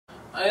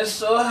I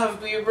still have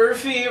Bieber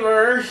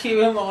fever,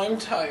 even though I'm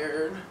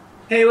tired.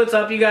 Hey, what's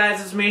up you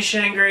guys? It's me,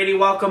 Grady.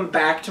 Welcome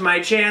back to my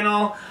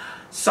channel.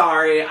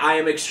 Sorry, I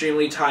am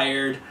extremely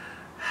tired.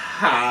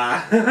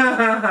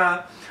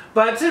 Ha.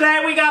 But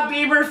today we got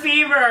Bieber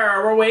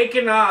fever. We're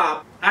waking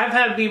up. I've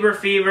had Bieber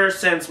fever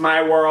since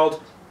my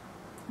world.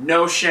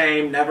 No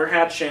shame, never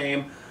had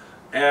shame.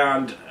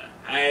 And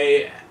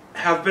I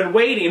have been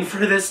waiting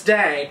for this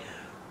day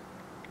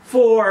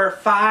for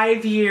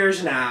 5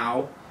 years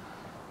now.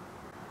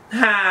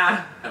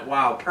 Ha!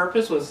 Wow,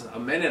 Purpose was a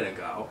minute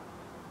ago.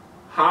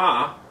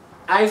 Huh?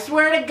 I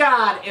swear to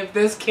God, if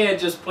this kid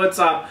just puts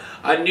up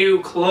a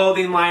new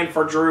clothing line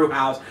for Drew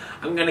House,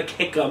 I'm gonna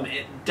kick him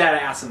dead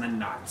ass in the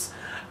nuts.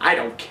 I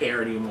don't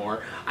care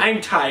anymore. I'm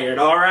tired,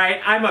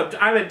 alright? I'm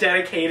a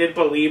dedicated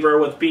believer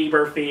with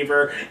Bieber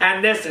fever,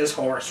 and this is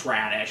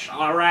horseradish,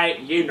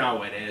 alright? You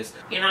know it is.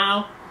 You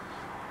know?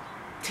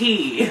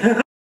 Tea.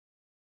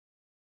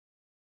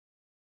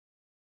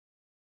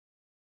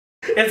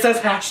 It says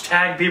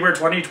hashtag Bieber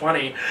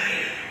 2020.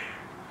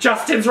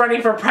 Justin's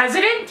running for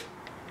president?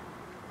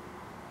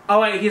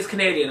 Oh wait, he's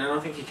Canadian. I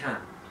don't think he can.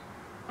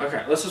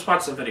 Okay, let's just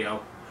watch the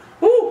video.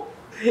 Ooh!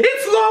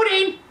 It's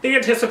loading! The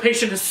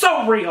anticipation is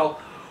so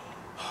real!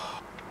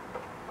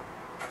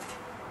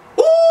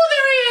 Ooh,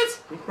 there he is!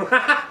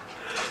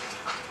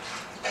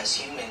 As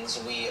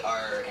humans, we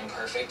are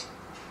imperfect.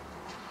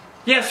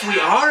 Yes, we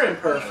are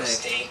imperfect.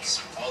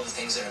 Mistakes, all the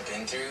things that I've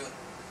been through.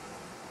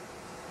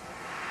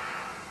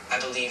 I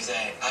believe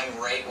that I'm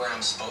right where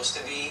I'm supposed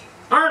to be.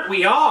 Aren't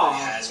we all? He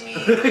has me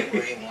right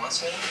where he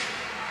wants me.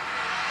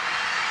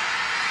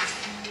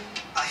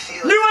 I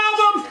feel new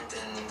album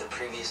different than the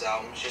previous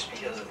albums just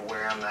because of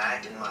where I'm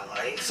at in my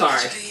life.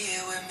 Sorry.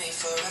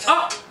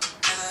 Oh!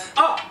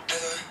 Oh!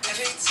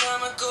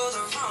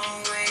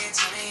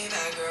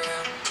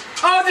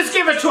 Oh, just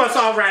give it to us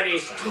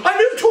already. A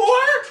new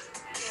tour?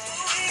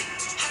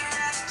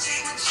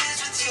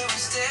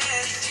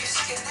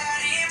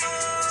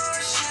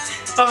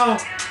 Oh,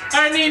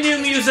 I need new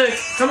music.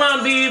 Come on,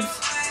 Biebs.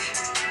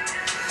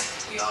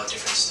 We all have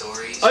different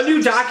stories. A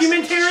new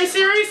documentary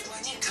series?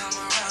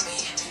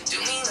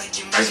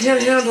 I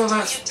can't handle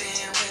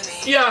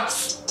this.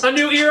 Yes, a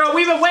new era.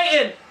 We've been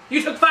waiting.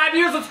 You took 5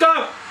 years. Let's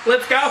go.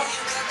 Let's go.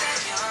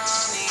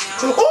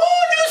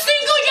 Oh, new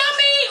single,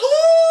 yummy.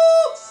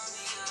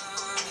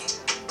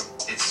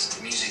 Ooh.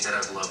 It's music that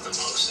I've loved the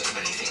most out of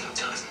anything I've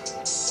done.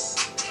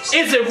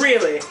 Is it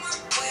really?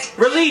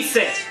 Release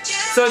it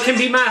so it can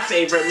be my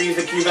favorite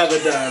music you've ever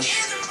done.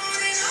 Check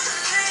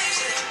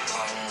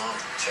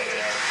it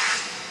out.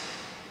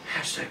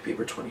 Hashtag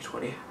Bieber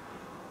 2020.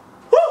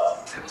 Woo!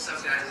 What's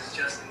up guys, it's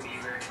Justin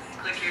Bieber.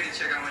 Click here to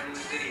check out my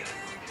newest video.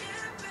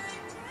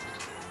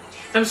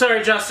 I'm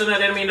sorry Justin, I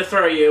didn't mean to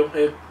throw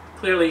you.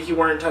 Clearly you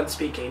weren't done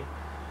speaking.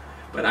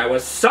 But I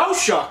was so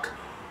shook.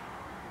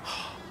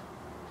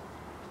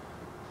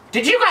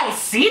 Did you guys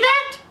see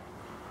that?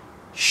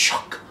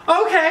 Shook.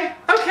 Okay.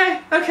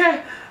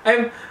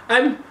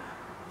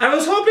 I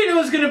was hoping it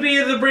was gonna be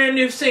the brand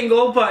new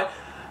single, but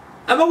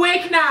I'm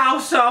awake now,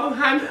 so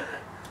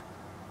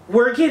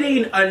we're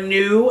getting a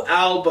new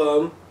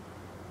album,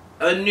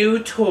 a new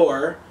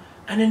tour,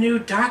 and a new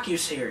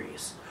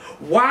docu-series.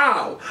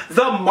 Wow,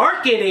 the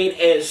marketing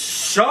is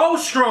so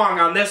strong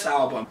on this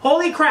album.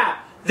 Holy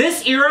crap,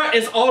 this era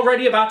is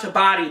already about to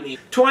body me.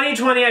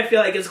 2020, I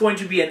feel like it's going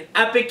to be an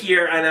epic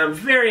year, and I'm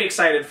very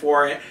excited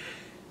for it.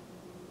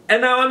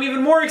 And now I'm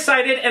even more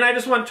excited, and I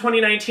just want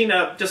 2019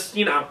 to just,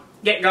 you know,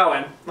 get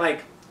going.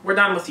 Like, we're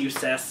done with you,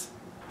 sis.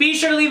 Be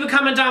sure to leave a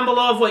comment down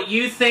below of what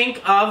you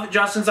think of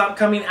Justin's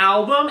upcoming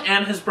album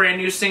and his brand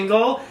new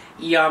single,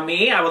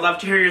 Yummy. I would love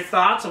to hear your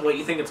thoughts of what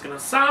you think it's going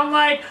to sound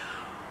like,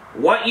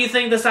 what you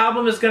think this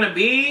album is going to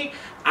be.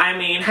 I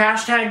mean,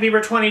 hashtag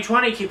Bieber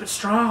 2020, keep it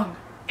strong.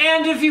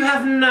 And if you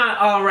have not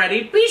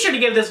already, be sure to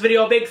give this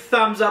video a big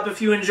thumbs up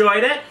if you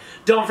enjoyed it.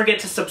 Don't forget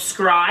to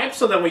subscribe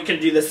so that we can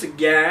do this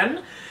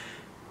again.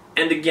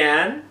 And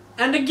again,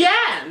 and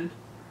again.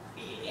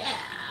 Yeah.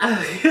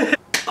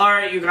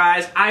 Alright, you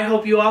guys, I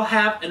hope you all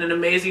have an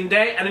amazing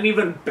day and an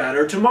even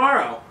better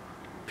tomorrow.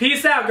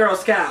 Peace out, Girl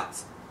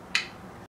Scouts.